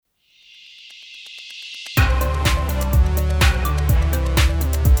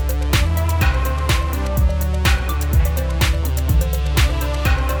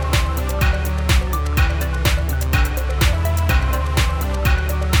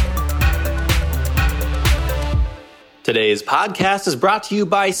Today's podcast is brought to you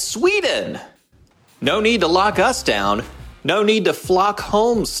by Sweden. No need to lock us down. No need to flock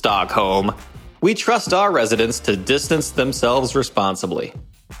home, Stockholm. We trust our residents to distance themselves responsibly.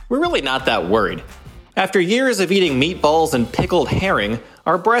 We're really not that worried. After years of eating meatballs and pickled herring,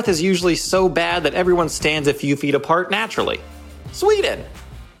 our breath is usually so bad that everyone stands a few feet apart naturally. Sweden!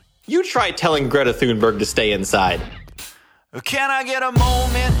 You try telling Greta Thunberg to stay inside. Can I get a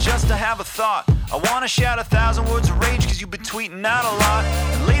moment just to have a thought? I want to shout 1,000 words of rage cause you've been tweeting out a lot.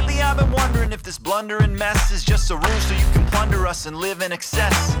 And lately I've been wondering if this blundering mess is just a ruse so you can plunder us and live in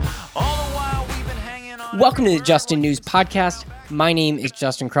excess. All the while we've been hanging on. Welcome to the Justin News Podcast. My name is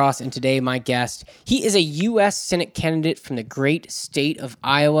Justin Cross, and today my guest, he is a U.S. Senate candidate from the great state of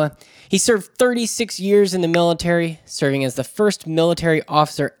Iowa. He served 36 years in the military, serving as the first military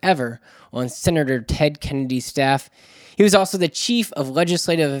officer ever on Senator Ted Kennedy's staff. He was also the Chief of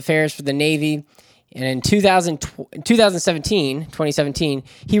Legislative Affairs for the Navy, and in 2017,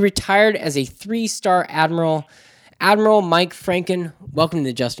 he retired as a 3-star Admiral. Admiral Mike Franken, welcome to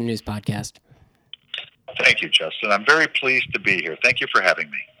the Justin News Podcast. Thank you, Justin. I'm very pleased to be here. Thank you for having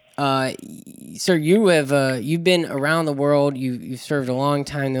me. Sir, you've been around the world. You've served a long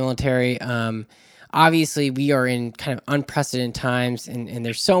time in the military. Obviously, we are in kind of unprecedented times, and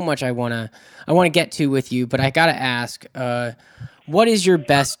there's so much I wanna get to with you. But I gotta ask, what is your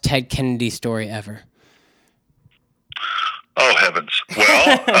best Ted Kennedy story ever? Oh heavens!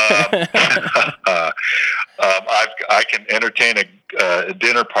 Well, I can entertain a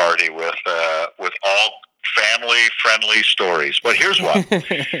dinner party with all family-friendly stories. But here's one: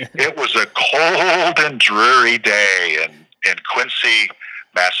 it was a cold and dreary day in Quincy,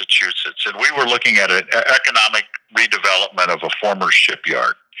 Massachusetts, and we were looking at an economic redevelopment of a former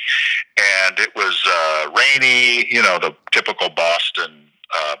shipyard. And it was rainy, the typical Boston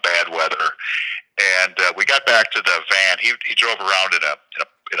bad weather. And we got back to the van. He drove around in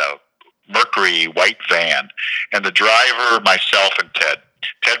a Mercury white van, and the driver, myself, and Ted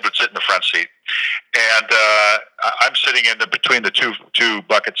would sit in the front seat, and I'm sitting in between the two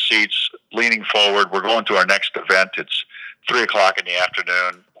bucket seats, leaning forward. We're going to our next event. It's 3:00 in the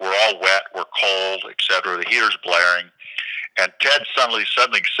afternoon. We're all wet. We're cold, etc. The heater's blaring, and Ted suddenly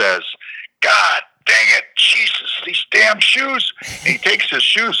says, "God dang it, Jesus, these damn shoes!" And he takes his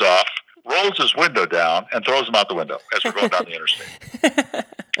shoes off, rolls his window down, and throws them out the window as we're going down the interstate.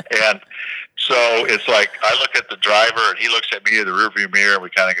 And so it's like I look at the driver, and he looks at me in the rearview mirror, and we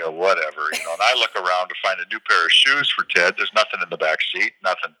kind of go, whatever, And I look around to find a new pair of shoes for Ted. There's nothing in the back seat,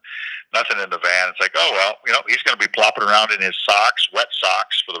 nothing in the van. It's like, oh well, he's going to be plopping around in his socks, wet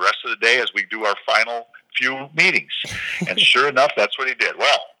socks, for the rest of the day as we do our final few meetings. And sure enough, that's what he did.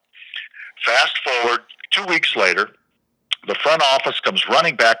 Well, fast forward 2 weeks later. The front office comes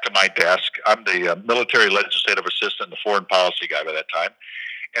running back to my desk. I'm the military legislative assistant, the foreign policy guy by that time,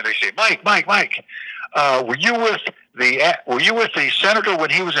 and they say, "Mike, were you with the senator when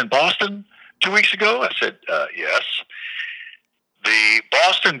he was in Boston 2 weeks ago?" I said, "Yes." The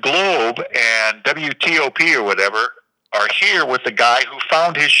Boston Globe and WTOP or whatever are here with the guy who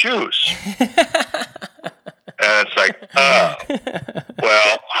found his shoes. And it's like,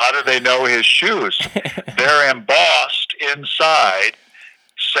 well, how do they know his shoes? They're embossed inside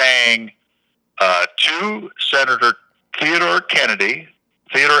saying, to Senator Theodore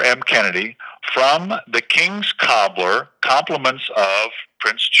M. Kennedy, from the King's Cobbler, compliments of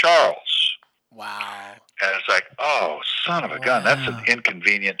Prince Charles. Wow. And it's like, oh, son of a gun, that's an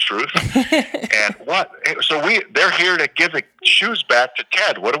inconvenient truth. And what? So they're here to give the shoes back to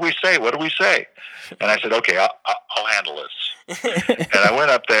Ted. What do we say? And I said, okay, I'll handle this. And I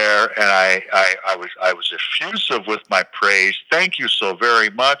went up there, and I was effusive with my praise. Thank you so very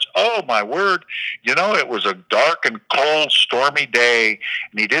much. Oh, my word. It was a dark and cold, stormy day,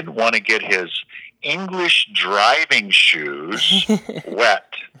 and he didn't want to get his English driving shoes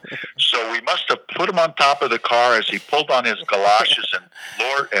wet. So we must have put him on top of the car as he pulled on his galoshes, and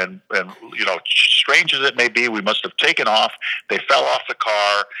strange as it may be, we must have taken off. They fell off the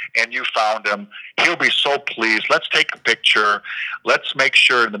car, and you found him. He'll be so pleased. Let's take a picture. Let's make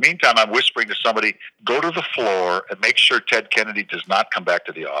sure. In the meantime, I'm whispering to somebody, go to the floor and make sure Ted Kennedy does not come back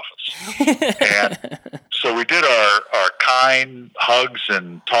to the office. And so we did our kind hugs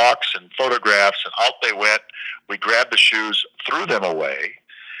and talks and photographs, and out they went. We grabbed the shoes, threw them away,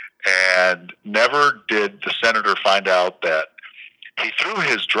 and never did the senator find out that he threw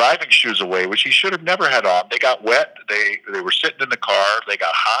his driving shoes away, which he should have never had on. They got wet. They were sitting in the car. They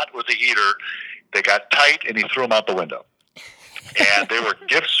got hot with the heater. They got tight, and he threw them out the window. And they were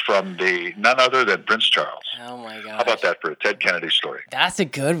gifts from none other than Prince Charles. Oh my gosh. How about that for a Ted Kennedy story? That's a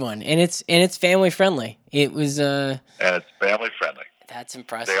good one. And it's family friendly. It was And it's family friendly. That's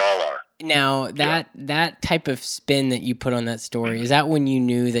impressive. They all are. Now, that type of spin that you put on that story, is that when you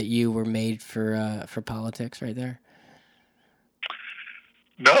knew that you were made for politics right there?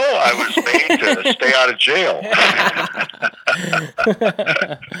 No, I was made to stay out of jail.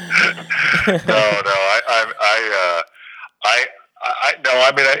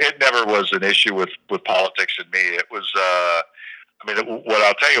 It never was an issue with politics in me. It was, what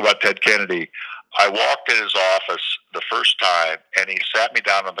I'll tell you about Ted Kennedy, I walked in his office the first time, and he sat me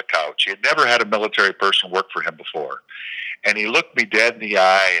down on the couch. He had never had a military person work for him before. And he looked me dead in the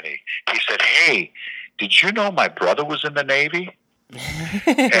eye, and he said, "Hey, did you know my brother was in the Navy?"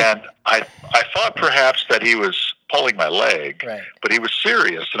 And I thought perhaps that he was pulling my leg, right. But he was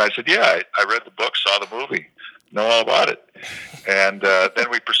serious. And I said, "Yeah, I read the book, saw the movie, know all about it." And then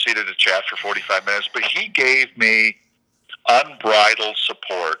we proceeded to chat for 45 minutes. But he gave me unbridled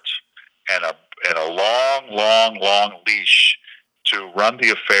support and a long leash to run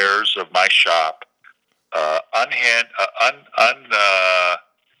the affairs of my shop,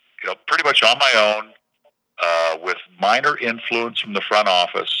 pretty much on my own, with minor influence from the front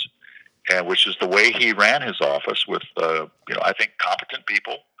office, and which is the way he ran his office with, I think, competent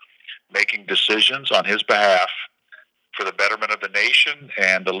people making decisions on his behalf for the betterment of the nation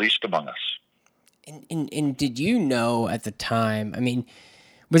and the least among us. And did you know at the time? I mean,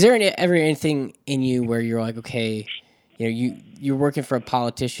 was there ever anything in you where you're like, okay, you're working for a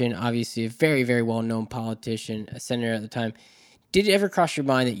politician, obviously a very, very well-known politician, a senator at the time. Did it ever cross your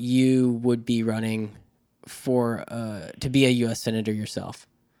mind that you would be running for to be a U.S. senator yourself?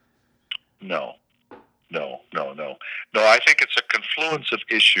 No. I think it's a confluence of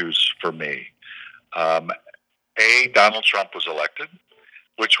issues for me. Donald Trump was elected,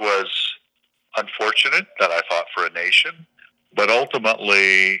 which was unfortunate that I thought for a nation, but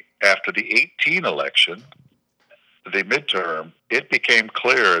ultimately after the 2018 election, the midterm, it became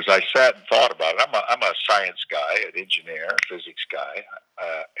clear as I sat and thought about it. I'm a science guy, an engineer, physics guy,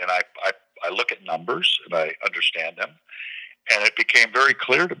 and I look at numbers and I understand them. And it became very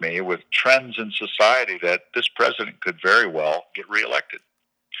clear to me with trends in society that this president could very well get reelected.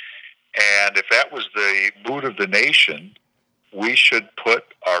 And if that was the mood of the nation, we should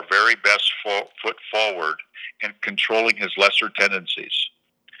put our very best foot forward in controlling his lesser tendencies.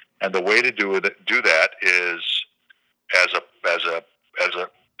 And the way to do that is as a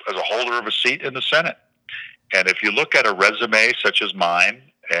holder of a seat in the Senate. And if you look at a resume such as mine,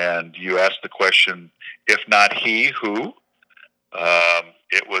 and you ask the question, if not he, who?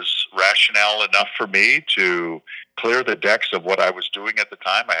 It was rationale enough for me to clear the decks of what I was doing at the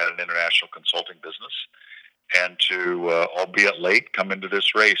time. I had an international consulting business, and to, albeit late, come into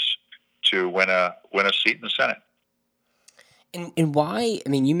this race to win a seat in the Senate. And why? I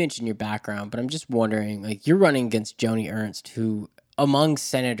mean, you mentioned your background, but I'm just wondering, like, you're running against Joni Ernst, who among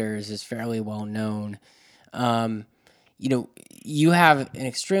senators is fairly well known. You have an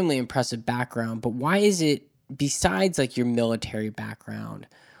extremely impressive background, but why is it, besides like your military background,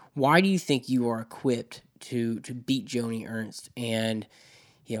 why do you think you are equipped to beat Joni Ernst and,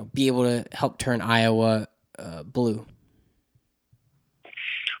 be able to help turn Iowa blue?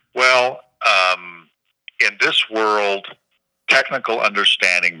 Well, in this world, technical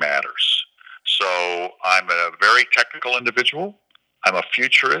understanding matters. So I'm a very technical individual. I'm a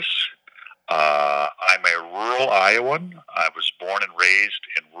futurist. I'm a rural Iowan. I was born and raised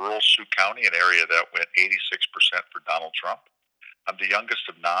in rural Sioux County, an area that went 86% for Donald Trump. I'm the youngest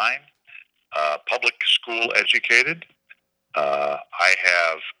of 9, public school educated. I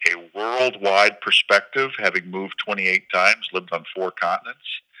have a worldwide perspective, having moved 28 times, lived on 4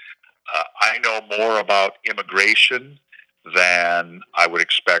 continents. I know more about immigration than I would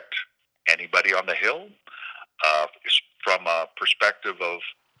expect anybody on the Hill, from a perspective of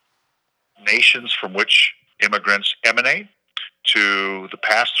nations from which immigrants emanate to the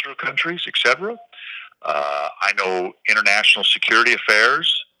pass-through countries, etc. I know international security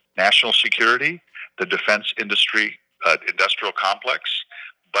affairs, national security, the defense industry, industrial complex,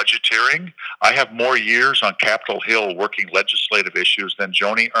 budgeteering. I have more years on Capitol Hill working legislative issues than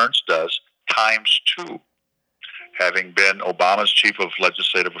Joni Ernst does, times 2, having been Obama's chief of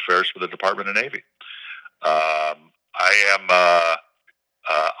legislative affairs for the Department of Navy.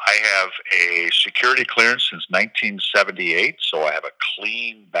 I have a security clearance since 1978, so I have a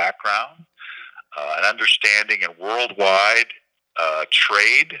clean background, an understanding in worldwide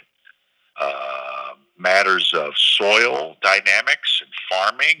trade, matters of soil dynamics and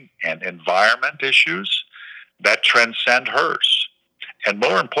farming and environment issues that transcend hers. And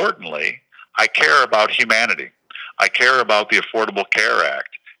more importantly, I care about humanity. I care about the Affordable Care Act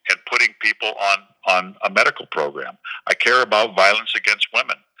and putting people on a medical program. I care about violence against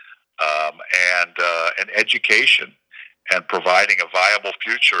women and education and providing a viable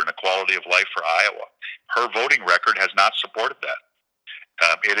future and a quality of life for Iowa. Her voting record has not supported that.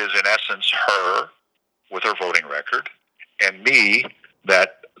 It is, in essence, her with her voting record and me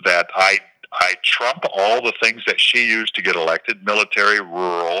that I trump all the things that she used to get elected, military,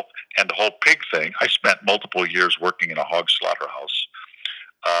 rural, and the whole pig thing. I spent multiple years working in a hog slaughterhouse.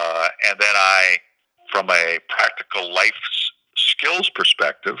 And then from a practical life skills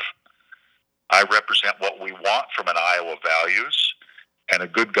perspective, I represent what we want from an Iowa values and a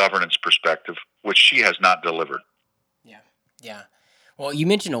good governance perspective, which she has not delivered. Yeah. Well, you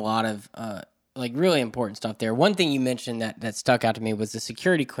mentioned a lot of really important stuff there. One thing you mentioned that stuck out to me was the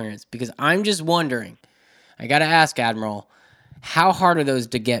security clearance, because I'm just wondering, I got to ask, Admiral, how hard are those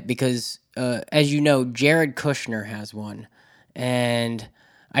to get? Because as you know, Jared Kushner has one, and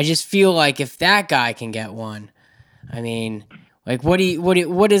I just feel like if that guy can get one, I mean, like, what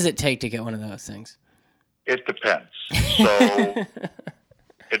does it take to get one of those things? It depends. So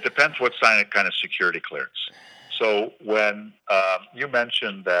it depends what kind of security clearance. So when you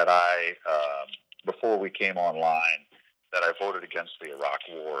mentioned that before we came online, that I voted against the Iraq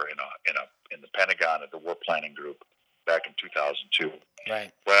War in the Pentagon at the War Planning Group back in 2002.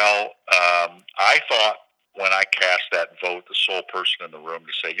 Right. Well, I thought when I cast that vote, the sole person in the room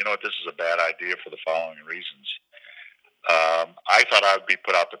to say, this is a bad idea for the following reasons. I thought I would be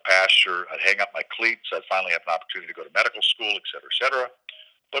put out to pasture. I'd hang up my cleats. I'd finally have an opportunity to go to medical school, et cetera, et cetera.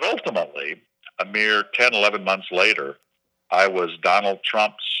 But ultimately, a mere 10, 11 months later, I was Donald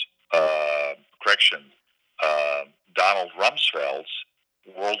Rumsfeld's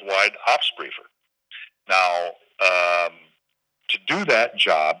worldwide ops briefer. Now, to do that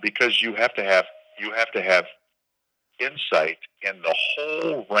job, because you have to have insight in the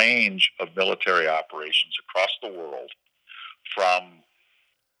whole range of military operations across the world, from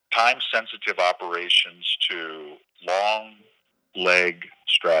time-sensitive operations to long leg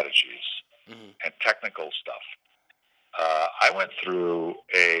strategies and technical stuff. I went through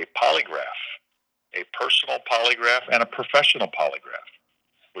a polygraph, a personal polygraph and a professional polygraph,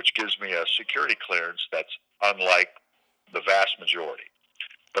 which gives me a security clearance that's unlike the vast majority.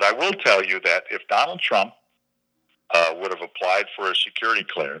 But I will tell you that if Donald Trump would have applied for a security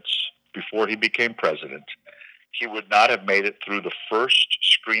clearance before he became president, he would not have made it through the first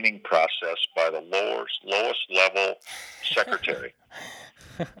screening process by the lowest level secretary.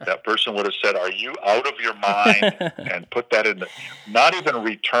 That person would have said, "Are you out of your mind?" and put that in not even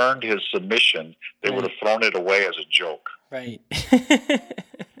returned his submission. They would have thrown it away as a joke. Right.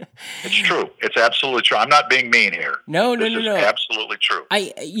 It's true. It's absolutely true. I'm not being mean here. No. Absolutely true.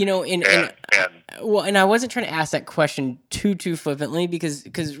 And I wasn't trying to ask that question too flippantly,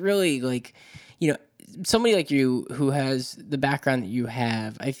 because really, like, somebody like you who has the background that you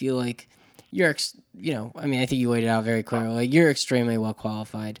have, I feel like you're, I think you laid it out very clearly. Like, you're extremely well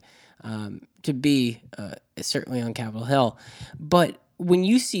qualified to be certainly on Capitol Hill. But when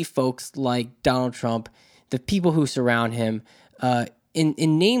you see folks like Donald Trump, the people who surround him,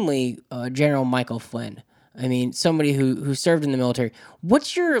 namely General Michael Flynn, I mean, somebody who served in the military,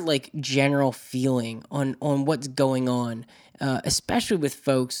 what's your general feeling on what's going on, especially with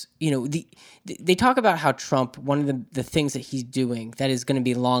folks? They talk about how Trump, one of the things that he's doing that is going to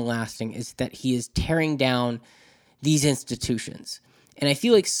be long lasting is that he is tearing down these institutions. And I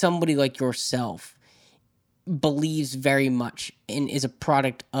feel like somebody like yourself believes very much and is a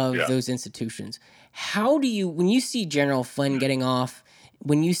product of those institutions. How do you, when you see General Flynn getting off,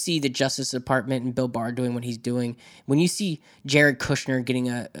 when you see the Justice Department and Bill Barr doing what he's doing, when you see Jared Kushner getting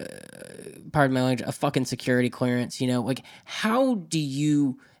pardon my language, a fucking security clearance, how do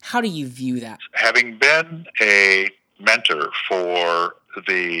you view that? Having been a mentor for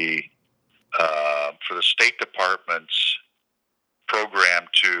the State Department's program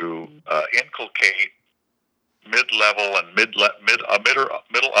to inculcate mid-level and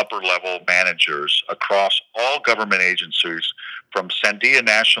middle upper level managers across all government agencies, from Sandia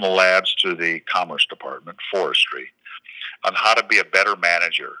National Labs to the Commerce Department, Forestry, on how to be a better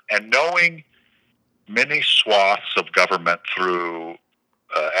manager, and knowing many swaths of government through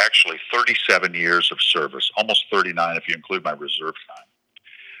actually 37 years of service, almost 39 if you include my reserve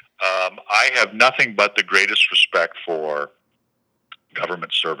time. I have nothing but the greatest respect for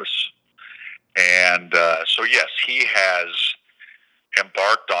government service. And so, yes, he has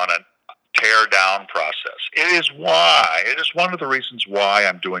embarked on a tear-down process. It is one of the reasons why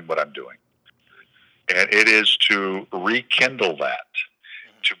I'm doing what I'm doing. And it is to rekindle that.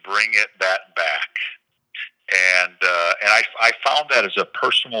 to bring that back. And I found that as a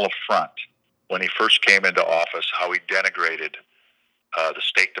personal affront when he first came into office, how he denigrated the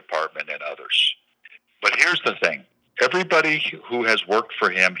State Department and others. But here's the thing. Everybody who has worked for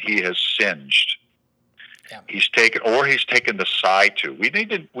him, he has singed. Yeah. He's taken the side to. We need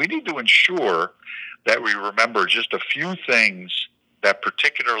to ensure that we remember just a few things that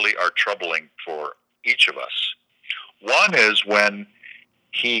particularly are troubling for each of us. One is when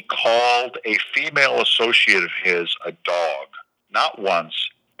he called a female associate of his a dog, not once,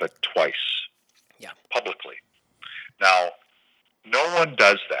 but twice, publicly. Now, no one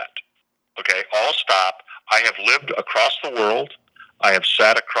does that. Okay, all stop. I have lived across the world. I have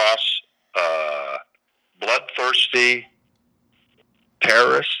sat across bloodthirsty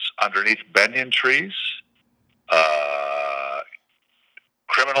terrorists underneath banyan trees,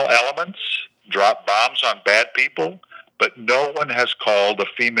 criminal elements, drop bombs on bad people, but no one has called a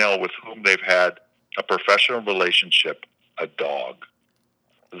female with whom they've had a professional relationship a dog.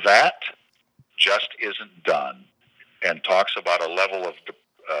 That just isn't done, and talks about a level of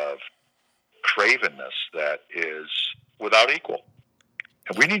cravenness that is without equal.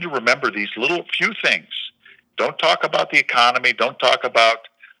 And we need to remember these little few things. Don't talk about the economy. Don't talk about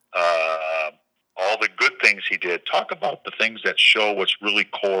all the good things he did. Talk about the things that show what's really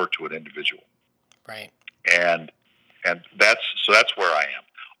core to an individual. Right. And that's where I am.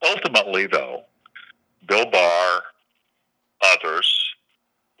 Ultimately, though, Bill Barr, others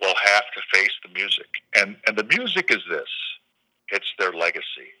will have to face the music. And the music is this. It's their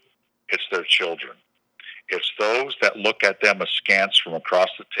legacy. It's their children. It's those that look at them askance from across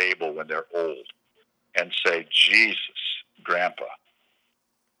the table when they're old and say, Jesus, Grandpa.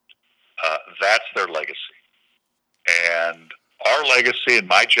 That's their legacy. And our legacy in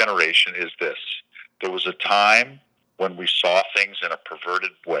my generation is this. There was a time when we saw things in a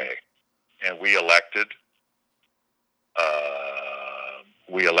perverted way, and we elected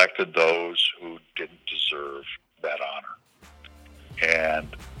those who didn't deserve that honor. And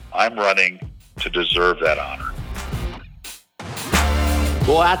I'm running to deserve that honor.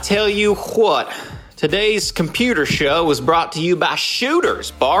 Well, I tell you what, today's computer show was brought to you by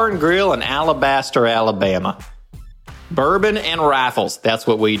Shooters Bar and Grill in Alabaster, Alabama. Bourbon and rifles, that's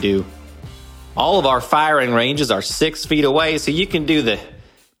what we do. All of our firing ranges are 6 feet away, so you can do the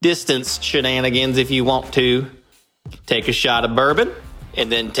distance shenanigans if you want to. Take a shot of bourbon,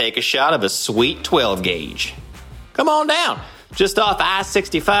 and then take a shot of a sweet 12 gauge. Come on down, just off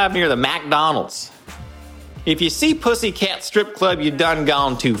I-65 near the McDonald's. If you see Pussycat Strip Club, you done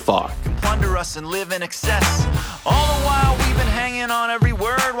gone too far. Plunder us and live in excess. All the while we've been hanging on every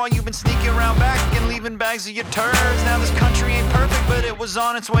word, while you've been sneaking around back and leaving bags of your turds. Now this country ain't perfect, but it was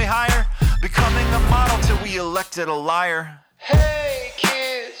on its way higher, becoming a model till we elected a liar. Hey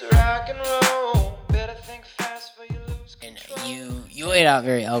kids, rock and roll, better think fast for you lose control. And you laid out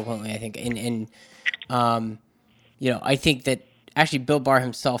very eloquently, I think, and I think that actually Bill Barr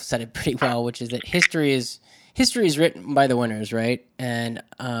himself said it pretty well, which is that history is written by the winners, right? And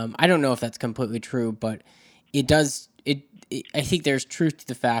I don't know if that's completely true, but it does. I think there's truth to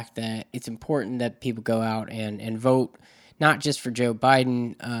the fact that it's important that people go out and vote, not just for Joe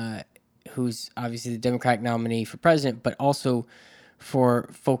Biden, who's obviously the Democratic nominee for president, but also for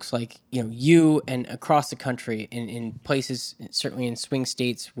folks like you and across the country in places, certainly in swing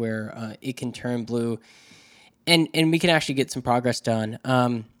states where it can turn blue, and we can actually get some progress done.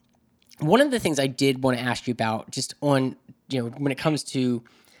 One of the things I did want to ask you about, just on when it comes to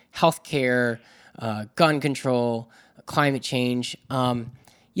healthcare, gun control, climate change,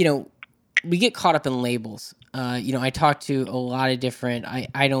 we get caught up in labels. I talk to a lot of different.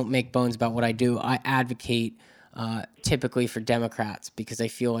 I don't make bones about what I do. I advocate typically for Democrats because I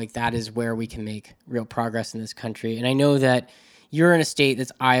feel like that is where we can make real progress in this country. And I know that you're in a state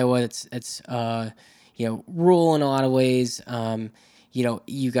that's Iowa. That's rural in a lot of ways.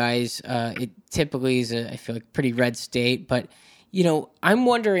 You guys, it typically is I feel like pretty red state. But I'm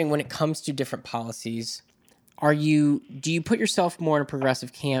wondering when it comes to different policies. Do you put yourself more in a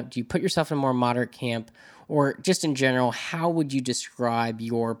progressive camp? Do you put yourself in a more moderate camp? Or just in general, how would you describe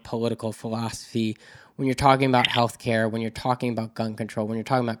your political philosophy when you're talking about healthcare, when you're talking about gun control, when you're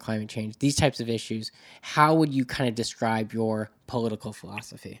talking about climate change, these types of issues? How would you kind of describe your political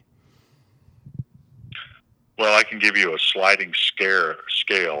philosophy? Well, I can give you a sliding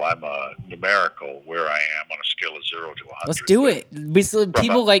scale. I'm a numerical where I am on a scale of 0 to 100. Let's do it.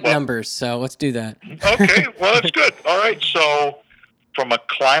 People like numbers, so let's do that. Okay, well, that's good. All right, so from a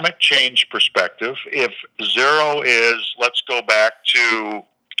climate change perspective, if 0 is, let's go back to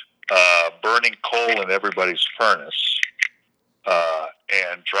burning coal in everybody's furnace,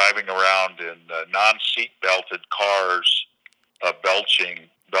 and driving around in non-seat belted cars, belching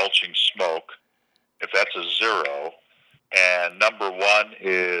smoke, if that's a 0, and number 1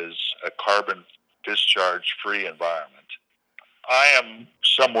 is a carbon discharge free environment, I am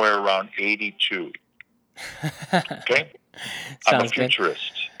somewhere around 82. Okay? I'm a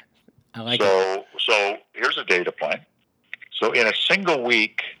futurist. Good. I like it. So here's a data point. So in a single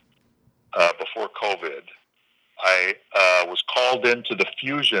week before COVID, I was called into the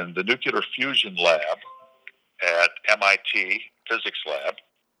nuclear fusion lab at MIT, physics lab,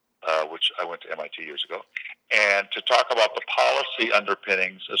 which I went to MIT years ago, and to talk about the policy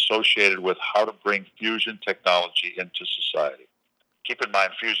underpinnings associated with how to bring fusion technology into society. Keep in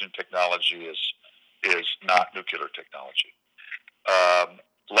mind, fusion technology is not nuclear technology.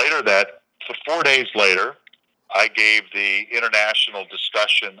 So 4 days later, I gave the international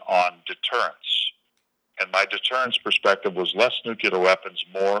discussion on deterrence. And my deterrence perspective was less nuclear weapons,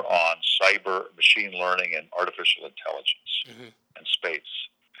 more on cyber, machine learning, and artificial intelligence and space.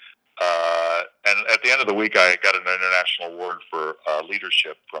 And at the end of the week, I got an international award for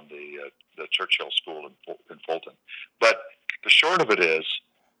leadership from the Churchill School in Fulton. But the short of it is,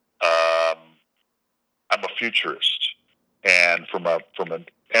 I'm a futurist, and from an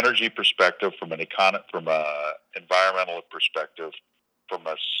energy perspective, from an environmental perspective, from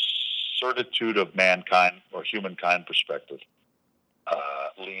a certitude of mankind or humankind perspective,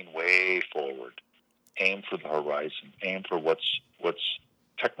 lean way forward, aim for the horizon, aim for what's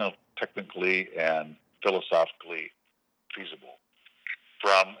technically and philosophically feasible.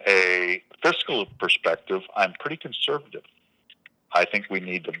 From a fiscal perspective, I'm pretty conservative. I think we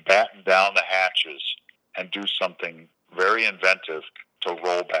need to batten down the hatches and do something very inventive to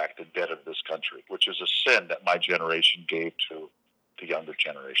roll back the debt of this country, which is a sin that my generation gave to the younger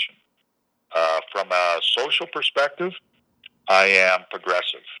generation. From a social perspective, I am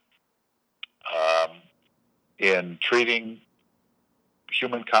progressive in treating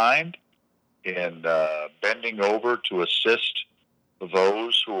humankind, in bending over to assist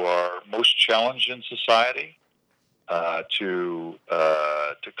those who are most challenged in society, to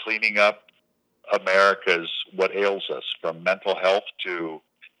cleaning up America's what ails us, from mental health to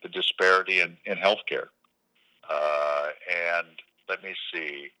the disparity in healthcare. And let me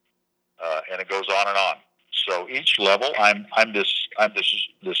see, and it goes on and on. So each level, I'm this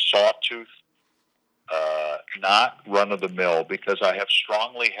sawtooth, not run of the mill, because I have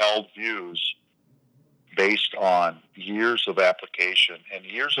strongly held views based on years of application and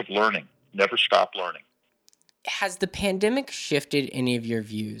years of learning. Never stop learning. Has the pandemic shifted any of your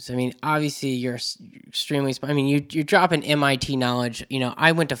views? I mean, obviously you're extremely smart. I mean, you're dropping MIT knowledge. You know,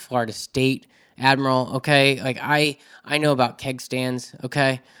 I went to Florida State, Admiral. Okay, like I know about keg stands.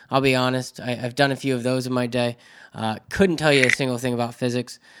 Okay, I'll be honest. I've done a few of those in my day. Couldn't tell you a single thing about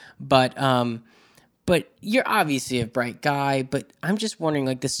physics, but you're obviously a bright guy. But I'm just wondering,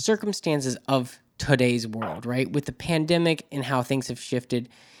 like, the circumstances of today's world, right? With the pandemic and how things have shifted.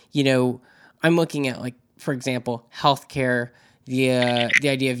 You know, I'm looking at, like, for example, healthcare, the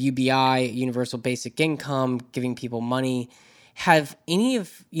idea of UBI, universal basic income, giving people money. Have any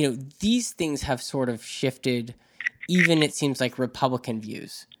of, these things have sort of shifted, even it seems like Republican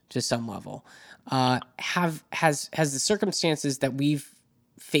views to some level. Has the circumstances that we've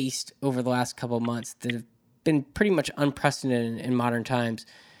faced over the last couple of months that have been pretty much unprecedented in modern times,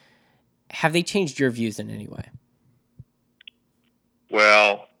 have they changed your views in any way?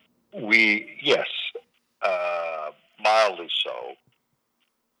 Well, yes. Mildly so.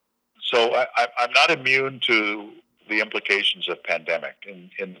 So I'm not immune to the implications of pandemic.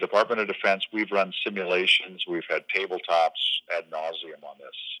 In the Department of Defense, we've run simulations. We've had tabletops ad nauseum on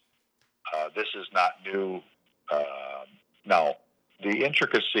this. This is not new. Now, the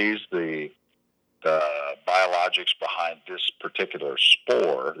intricacies, the biologics behind this particular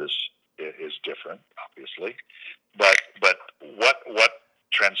spore is different, obviously. But what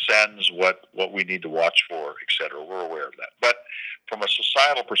transcends what we need to watch for, et cetera. We're aware of that. But from a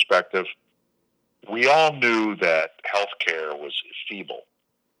societal perspective, we all knew that healthcare was feeble.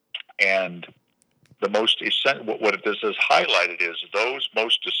 And the most essential, what this has highlighted is those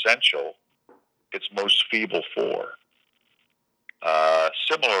most essential, it's most feeble for.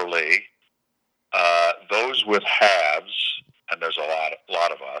 Similarly, those with haves, and there's a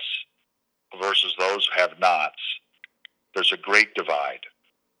lot of us, versus those have-nots, there's a great divide.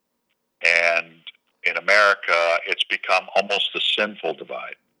 And in America, it's become almost a sinful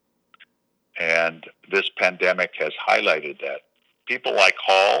divide. And this pandemic has highlighted that. People like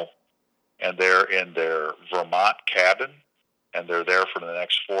Hall, and they're in their Vermont cabin, and they're there for the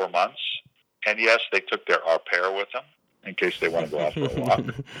next 4 months. And yes, they took their au pair with them. in case they want to go out for a walk,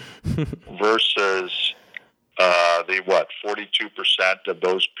 versus 42% of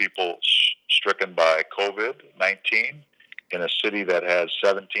those people stricken by COVID-19 in a city that has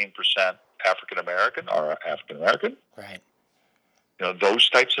 17% African American or African American. Right. Those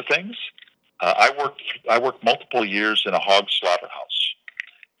types of things. I worked multiple years in a hog slaughterhouse,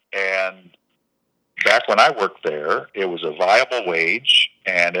 and back when I worked there, it was a viable wage,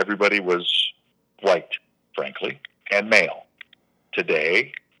 and everybody was white, frankly, and male.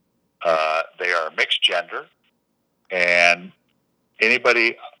 Today, they are mixed gender, and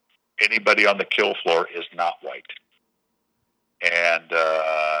anybody on the kill floor is not white, and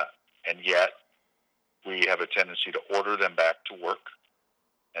yet we have a tendency to order them back to work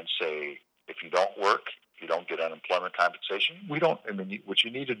and say, if you don't work, you don't get unemployment compensation. What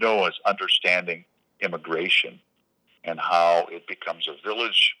you need to know is understanding immigration and how it becomes a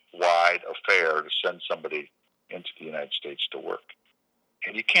village-wide affair to send somebody into the United States to work.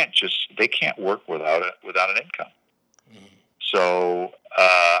 And they can't work without an income. Mm-hmm. So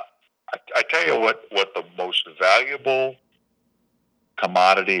I tell you what the most valuable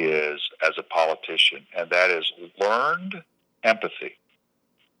commodity is as a politician, and that is learned empathy.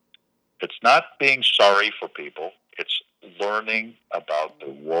 It's not being sorry for people. It's learning about the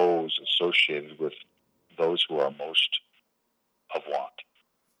woes associated with those who are most of want.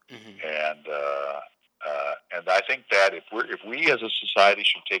 Mm-hmm. And I think that if we as a society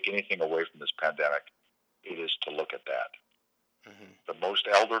should take anything away from this pandemic, it is to look at that. Mm-hmm. The most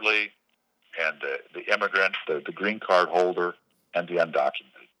elderly and the immigrant, the green card holder, and the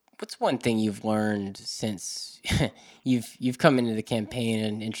undocumented. What's one thing you've learned since you've come into the campaign at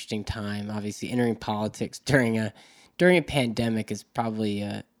an interesting time? Obviously, entering politics during a pandemic is probably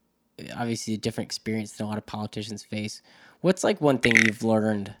obviously a different experience than a lot of politicians face. What's like one thing you've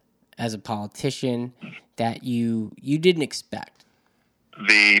learned as a politician that you didn't expect?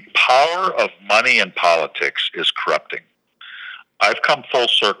 The power of money in politics is corrupting. I've come full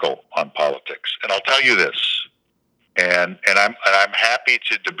circle on politics, and I'll tell you this. And I'm happy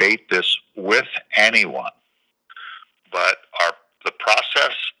to debate this with anyone, but the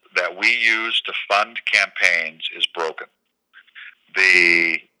process that we use to fund campaigns is broken.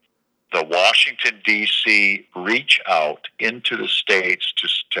 The Washington, D.C. reach out into the states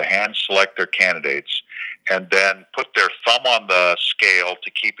to hand select their candidates and then put their thumb on the scale to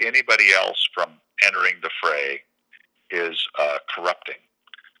keep anybody else from entering the fray is corrupting.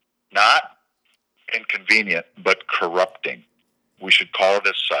 Not inconvenient, but corrupting. We should call it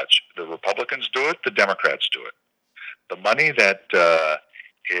as such. The Republicans do it, the Democrats do it. The money that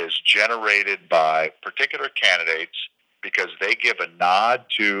is generated by particular candidates because they give a nod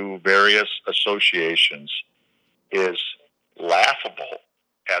to various associations is laughable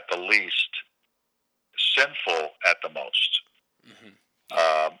at the least, sinful at the most. Mm-hmm.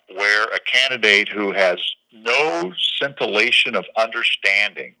 Where a candidate who has no scintillation of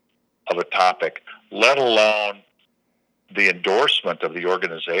understanding of a topic, let alone the endorsement of the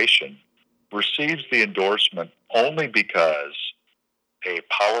organization, receives the endorsement only because a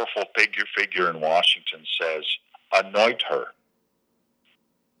powerful figure in Washington says, anoint her.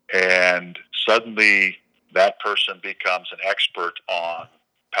 And suddenly that person becomes an expert on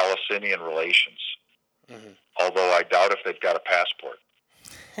Palestinian relations. Mm-hmm. Although I doubt if they've got a passport.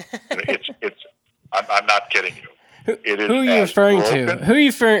 I'm not kidding you. Who are you referring to? Who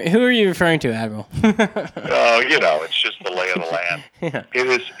are you referring to, Admiral? It's just the lay of the land. Yeah.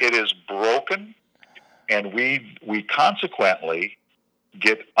 It is broken, and we consequently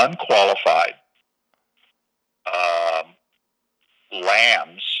get unqualified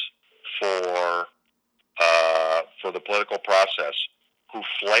lambs for the political process who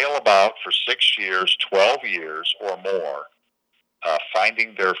flail about for 6 years, 12 years, or more,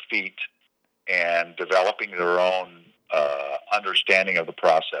 finding their feet and developing their own understanding of the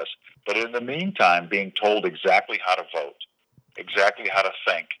process. But in the meantime, being told exactly how to vote, exactly how to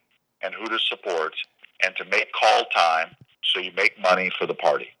think, and who to support, and to make call time so you make money for the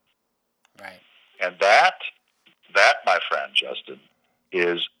party. Right. And that, my friend Justin,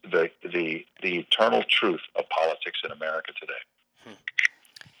 is the eternal truth of politics in America today.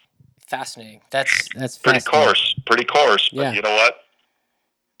 Fascinating. That's pretty fascinating. Pretty coarse. But yeah. You know what?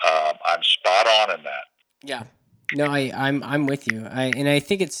 I'm spot on in that. Yeah. No, I'm with you. I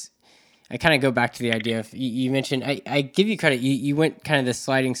think I kind of go back to the idea of you mentioned. I give you credit. You went kind of the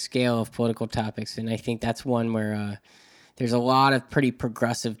sliding scale of political topics, and I think that's one where there's a lot of pretty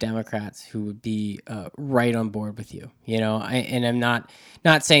progressive Democrats who would be right on board with you. And I'm not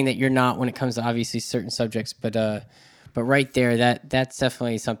saying that you're not when it comes to obviously certain subjects, but right there, that's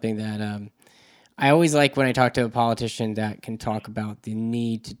definitely something that I always like when I talk to a politician that can talk about the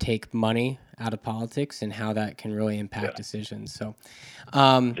need to take money out of politics and how that can really impact decisions. So,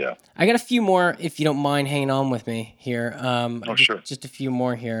 I got a few more, if you don't mind hanging on with me here. Sure. Just a few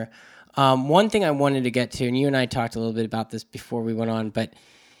more here. One thing I wanted to get to, and you and I talked a little bit about this before we went on, but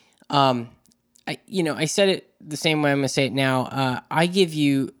I said it the same way I'm going to say it now. I give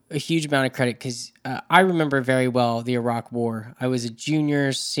you a huge amount of credit because I remember very well the Iraq War. I was a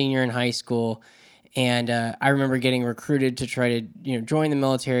junior, senior in high school, and I remember getting recruited to try to join the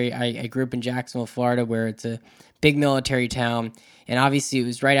military. I grew up in Jacksonville, Florida, where it's a big military town, and obviously it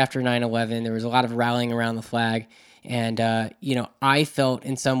was right after 9/11. There was a lot of rallying around the flag, and I felt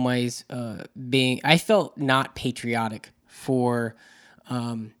in some ways I felt not patriotic for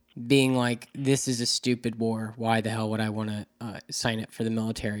being like, this is a stupid war. Why the hell would I want to sign up for the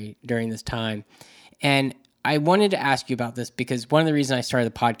military during this time? And I wanted to ask you about this because one of the reasons I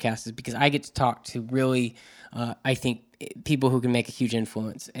started the podcast is because I get to talk to really, I think, people who can make a huge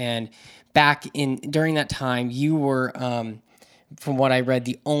influence. And during that time, you were, from what I read,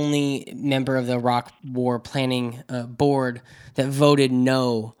 the only member of the Iraq War Planning Board that voted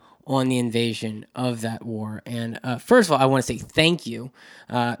no on the invasion of that war. And first of all, I want to say thank you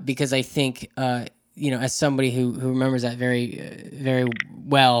because I think, as somebody who remembers that very, very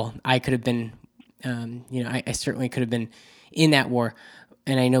well, I could have been, I certainly could have been in that war,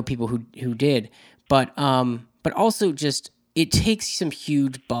 and I know people who did. But also just it takes some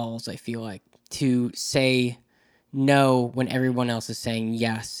huge balls, I feel like, to say no when everyone else is saying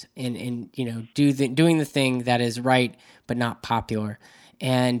yes, and doing the thing that is right but not popular.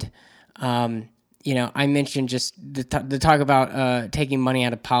 And, I mentioned just the talk about taking money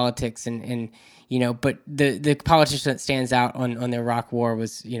out of politics but the politician that stands out on the Iraq War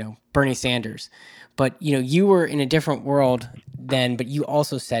was, Bernie Sanders. But, you were in a different world then, but you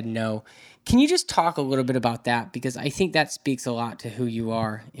also said no. Can you just talk a little bit about that? Because I think that speaks a lot to who you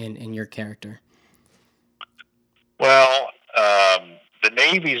are and your character. Well, the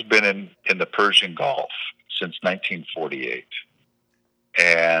Navy's been in the Persian Gulf since 1948.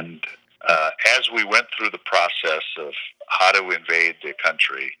 And as we went through the process of how to invade the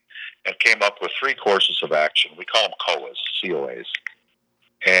country and came up with 3 courses of action, we call them COAs.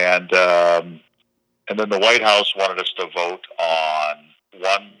 And then the White House wanted us to vote on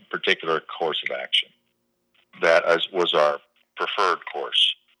one particular course of action that was our preferred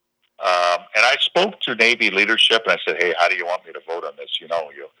course. And I spoke to Navy leadership and I said, "Hey, how do you want me to vote on this?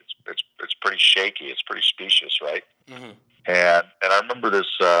 It's pretty shaky. It's pretty specious, right?" Mm-hmm. And I remember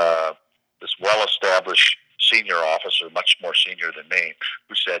this well-established senior officer, much more senior than me,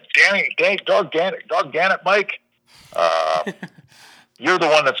 who said, doggone it, Mike. You're the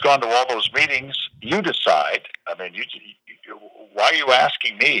one that's gone to all those meetings. You decide. I mean, why are you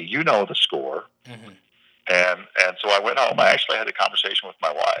asking me? You know the score." Mm-hmm. And so I went home. I actually had a conversation with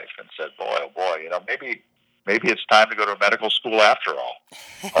my wife and said, "Boy, oh boy, maybe it's time to go to medical school after all,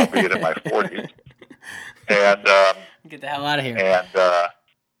 albeit in my 40s." And get the hell out of here. And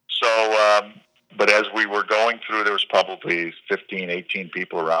but as we were going through, there was probably 15, 18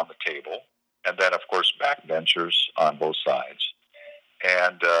 people around the table, and then of course backbenchers on both sides.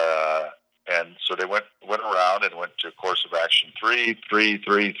 And so they went around and went to course of action 3,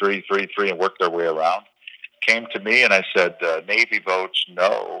 and worked their way around. Came to me and I said, "Navy votes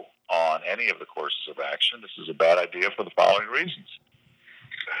no on any of the courses of action. This is a bad idea for the following reasons."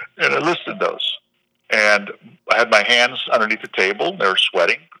 And I listed those. And I had my hands underneath the table. They were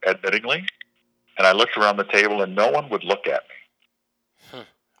sweating, admittingly. And I looked around the table and no one would look at me. Wow.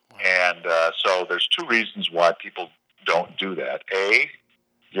 And so there's 2 reasons why people don't do that. A,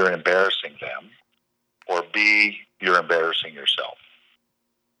 you're embarrassing them. Or B, you're embarrassing yourself.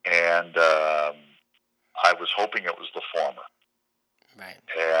 And I was hoping it was the former. Right.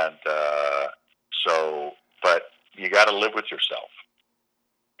 And but you got to live with yourself.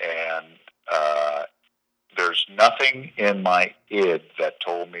 And there's nothing in my id that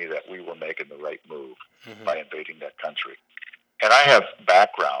told me that we were making the right move by invading that country. And I have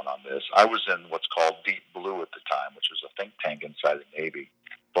background on this. I was in what's called Deep Blue at the time, which was a think tank inside the Navy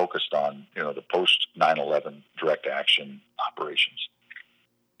focused on, the post 9/11 direct action operations.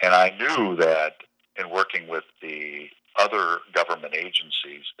 And I knew that in working with the other government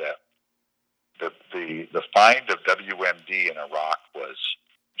agencies that the find of WMD in Iraq was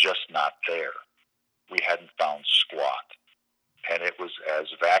just not there. We hadn't found squat. And it was as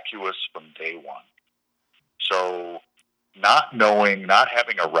vacuous from day one. So not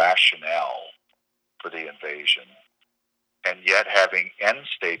having a rationale for the invasion, and yet having end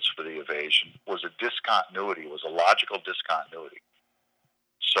states for the invasion was a discontinuity, was a logical discontinuity.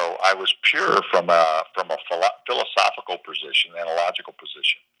 So I was pure from a philosophical position, analogical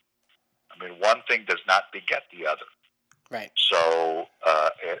position. I mean, one thing does not beget the other. Right. So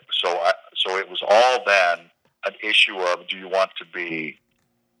it was all then an issue of, do you want to be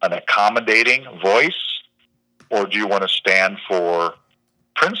an accommodating voice, or do you want to stand for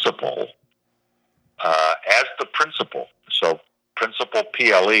principle as the principle? So principle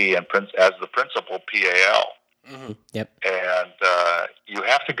PLE and as the principle PAL. Mm-hmm. Yep. And you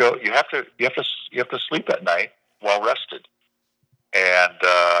have to go. You have to sleep at night well rested. And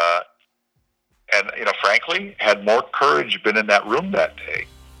frankly, had more courage been in that room that day,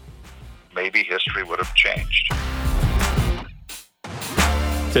 maybe history would have changed.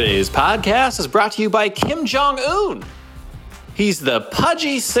 Today's podcast is brought to you by Kim Jong-un. He's the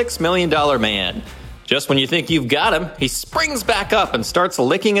pudgy $6 million man. Just when you think you've got him, he springs back up and starts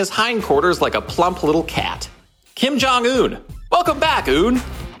licking his hindquarters like a plump little cat. Kim Jong-un. Welcome back, Un.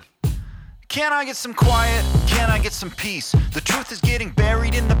 Can I get some quiet? Can I get some peace? The truth is getting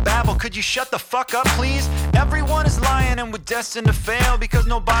buried in the babble. Could you shut the fuck up, please? Everyone is lying and we're destined to fail because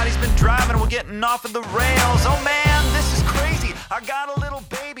nobody's been driving and we're getting off of the rails. Oh man, this is crazy. I got a little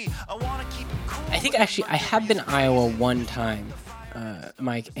baby. I want to keep it cool. I think actually I have been to Iowa one time,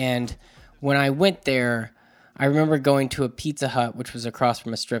 Mike, and when I went there, I remember going to a Pizza Hut, which was across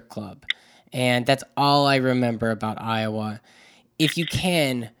from a strip club, and that's all I remember about Iowa. If you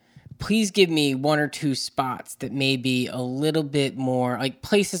can, please give me one or two spots that may be a little bit more, like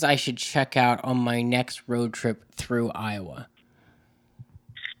places I should check out on my next road trip through Iowa.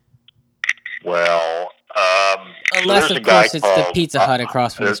 Well, unless, of course, it's the Pizza Hut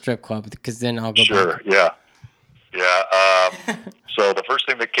across from the strip club, because then I'll go back. Sure, yeah. So the first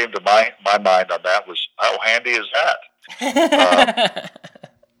thing that came to my mind on that was, how handy is that?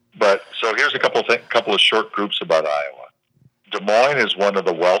 But so here's a couple of short groups about Iowa. Des Moines is one of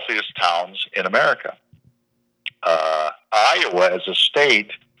the wealthiest towns in America. Iowa, as a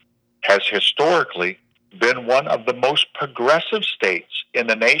state, has historically been one of the most progressive states in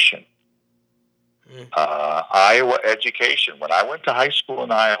the nation. Iowa education. When I went to high school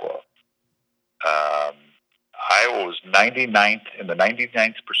in Iowa, Iowa was 99th in the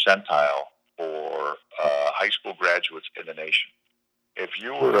 99th percentile for high school graduates in the nation. If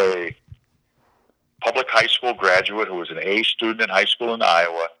you were a public high school graduate who was an A student in high school in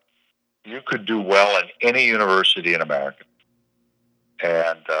Iowa, you could do well in any university in America.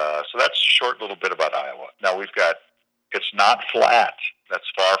 And so that's a short little bit about Iowa. Now it's not flat. That's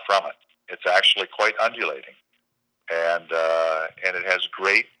far from it. It's actually quite undulating. And it has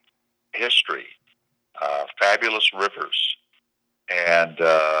great history, fabulous rivers. And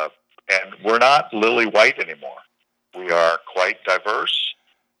we're not lily white anymore. We are quite diverse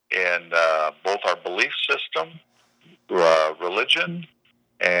in both our belief system, religion,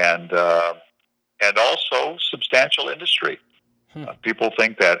 and also substantial industry. People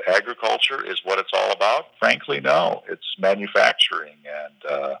think that agriculture is what it's all about. Frankly, no. It's manufacturing,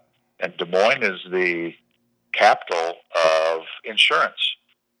 and Des Moines is the capital of insurance.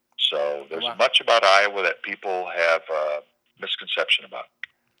 So there's much about Iowa that people have misconception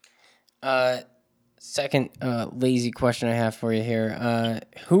about. Second lazy question I have for you here.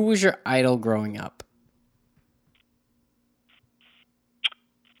 Who was your idol growing up?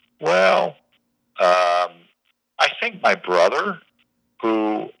 Well, I think my brother,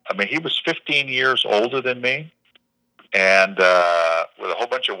 he was 15 years older than me, and with a whole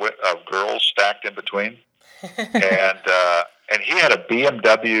bunch of girls stacked in between. And he had a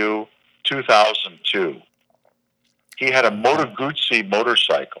BMW 2002. He had a Moto Guzzi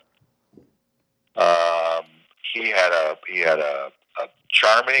motorcycle. He had a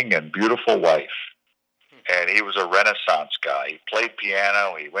charming and beautiful wife, and he was a Renaissance guy. He played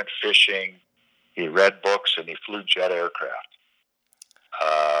piano, he went fishing, he read books, and he flew jet aircraft.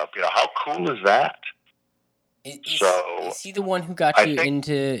 How cool is that? Is he the one who got you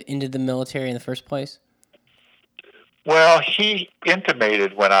into the military in the first place? Well, he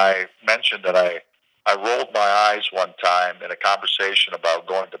intimated when I mentioned that I rolled my eyes one time in a conversation about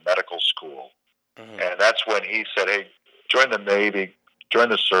going to medical school. Mm-hmm. And that's when he said, hey, join the Navy, join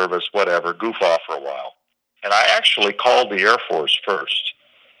the service, whatever, goof off for a while. And I actually called the Air Force first,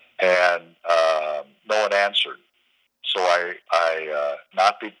 and no one answered. So I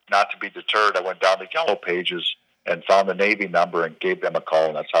not to be deterred, I went down the Yellow Pages and found the Navy number and gave them a call,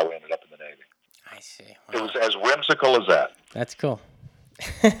 and that's how we ended up in the Navy. I see. Wow. It was as whimsical as that. That's cool.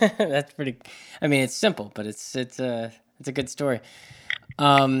 That's pretty. I mean, it's simple, but it's a good story.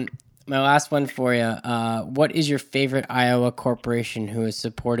 My last one for you. What is your favorite Iowa corporation who has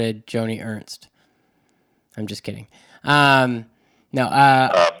supported Joni Ernst? I'm just kidding. No.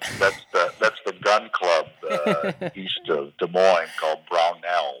 That's the gun club east of Des Moines called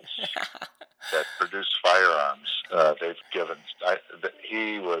Brownells that produce firearms. They've given.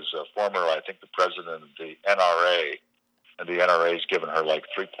 He was a former, I think, the president of the NRA, and the NRA's given her like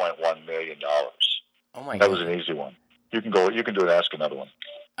 $3.1 million. Oh my! That was an easy one. You can go. You can do it. Ask another one.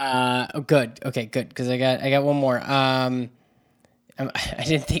 Good. Okay, good. Because I got one more. I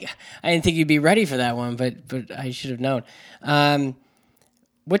didn't think you'd be ready for that one, but I should have known.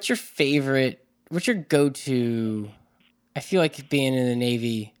 What's your favorite? What's your go-to? I feel like being in the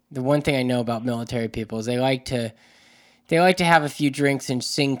Navy. The one thing I know about military people is they like to have a few drinks and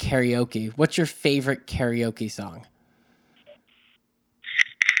sing karaoke. What's your favorite karaoke song?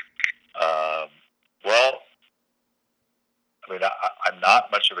 Well, I mean, I'm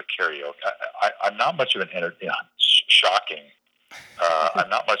not much of a karaoke. I'm not much of an shocking. I'm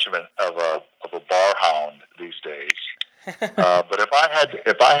not much of a bar hound these days. But if I had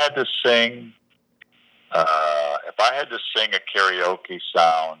to sing a karaoke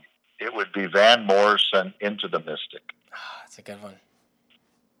sound, it would be Van Morrison, "Into the Mystic." Oh, that's a good one.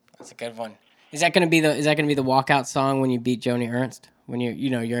 That's a good one. Is that going to be the walkout song when you beat Joni Ernst? When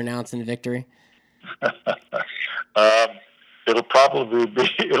you're announcing victory? It'll probably be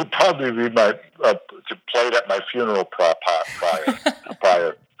my to play it at my funeral prior.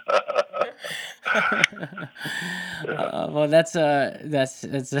 Well, that's a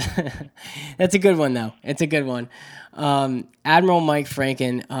good one though. It's a good one. Admiral Mike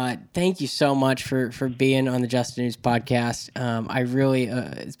Franken, thank you so much for being on the Just News podcast. I really,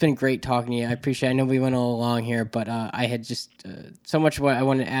 it's been great talking to you. I appreciate. I know we went all along here, but I had just so much what I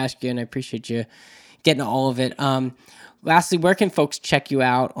wanted to ask you, and I appreciate you getting all of it. Lastly, where can folks check you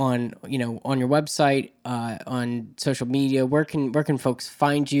out on your website, on social media? Where can folks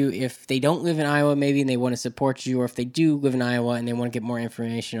find you if they don't live in Iowa, maybe, and they want to support you, or if they do live in Iowa and they want to get more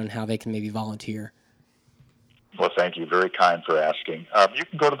information on how they can maybe volunteer? Well, thank you. Very kind for asking. You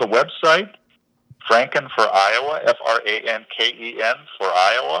can go to the website, Franken for Iowa, Franken for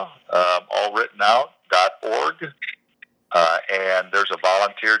Iowa, all written out, .org. And there's a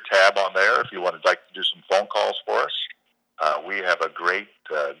volunteer tab on there if you would like to do some phone calls for us. We have a great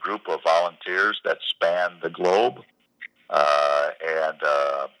group of volunteers that span the globe, so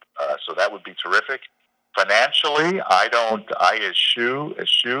that would be terrific. Financially, I eschew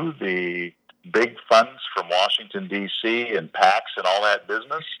the big funds from Washington, D.C. and PACs and all that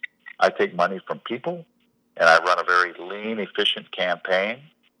business. I take money from people, and I run a very lean, efficient campaign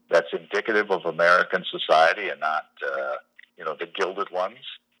that's indicative of American society and not the gilded ones.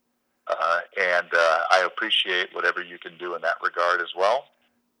 And I appreciate whatever you can do in that regard as well.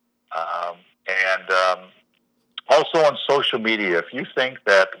 Also on social media, if you think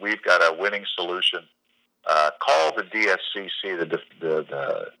that we've got a winning solution, call the DSCC,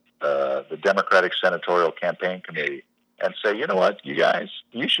 the Democratic Senatorial Campaign Committee, and say, you know what, you guys,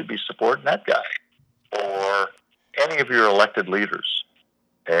 you should be supporting that guy or any of your elected leaders.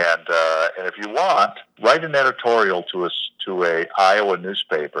 And if you want, write an editorial to a Iowa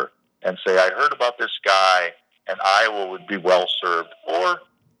newspaper and say, I heard about this guy, and Iowa would be well served. Or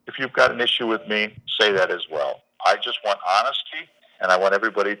if you've got an issue with me, say that as well. I just want honesty, and I want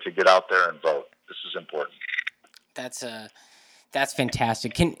everybody to get out there and vote. This is important. That's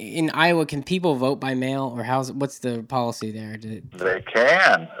fantastic. In Iowa, can people vote by mail, or what's the policy there? They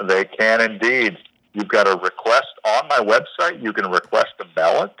can indeed. You've got a request on my website. You can request a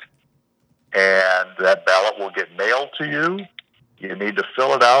ballot, and that ballot will get mailed to you. You need to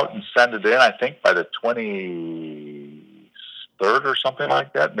fill it out and send it in, I think, by the 23rd or something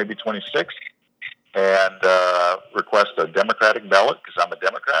like that, maybe 26th, and request a Democratic ballot because I'm a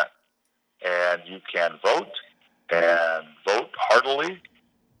Democrat, and you can vote and vote heartily,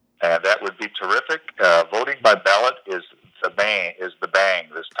 and that would be terrific. Voting by ballot is the bang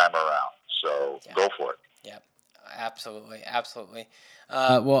this time around. So Go for it. Yeah, absolutely.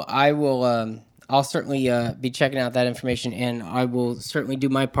 Well, I will. I'll certainly be checking out that information, and I will certainly do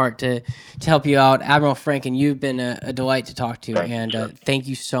my part to help you out, Admiral Franken. You've been a delight to talk to, thank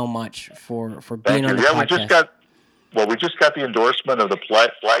you so much for being on the podcast. We just got the endorsement of the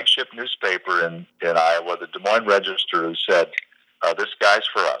flagship newspaper in Iowa, the Des Moines Register, who said this guy's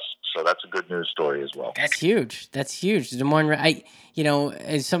for us. So that's a good news story as well. That's huge. Des Moines.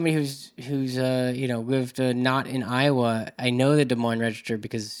 As somebody who's lived not in Iowa, I know the Des Moines Register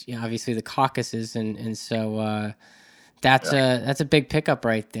because obviously the caucuses, and so that's a big pickup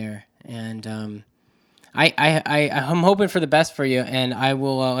right there. And I'm hoping for the best for you, and I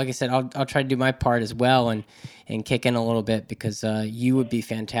will, like I said, I'll try to do my part as well and kick in a little bit because you would be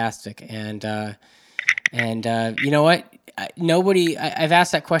fantastic. And you know what? nobody. I've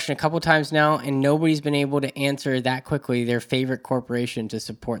asked that question a couple times now, and nobody's been able to answer that quickly their favorite corporation to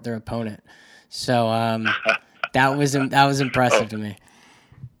support their opponent. So that was impressive to me.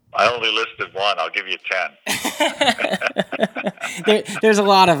 I only listed one. I'll give you 10. There's a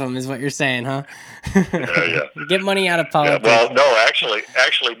lot of them, is what you're saying, huh? Yeah. Get money out of politics. Yeah, well, no, actually,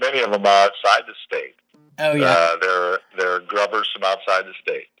 many of them are outside the state. Oh yeah, they're grubbers from outside the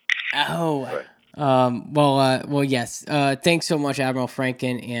state. Oh. Right. Well, yes. Thanks so much, Admiral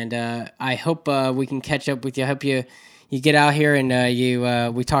Franken, and I hope we can catch up with you. I hope you get out here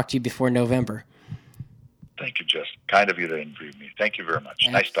and we talk to you before November. Thank you, Justin. Kind of you to interview me. Thank you very much.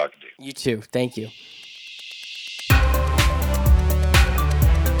 Nice talking to you. You too. Thank you.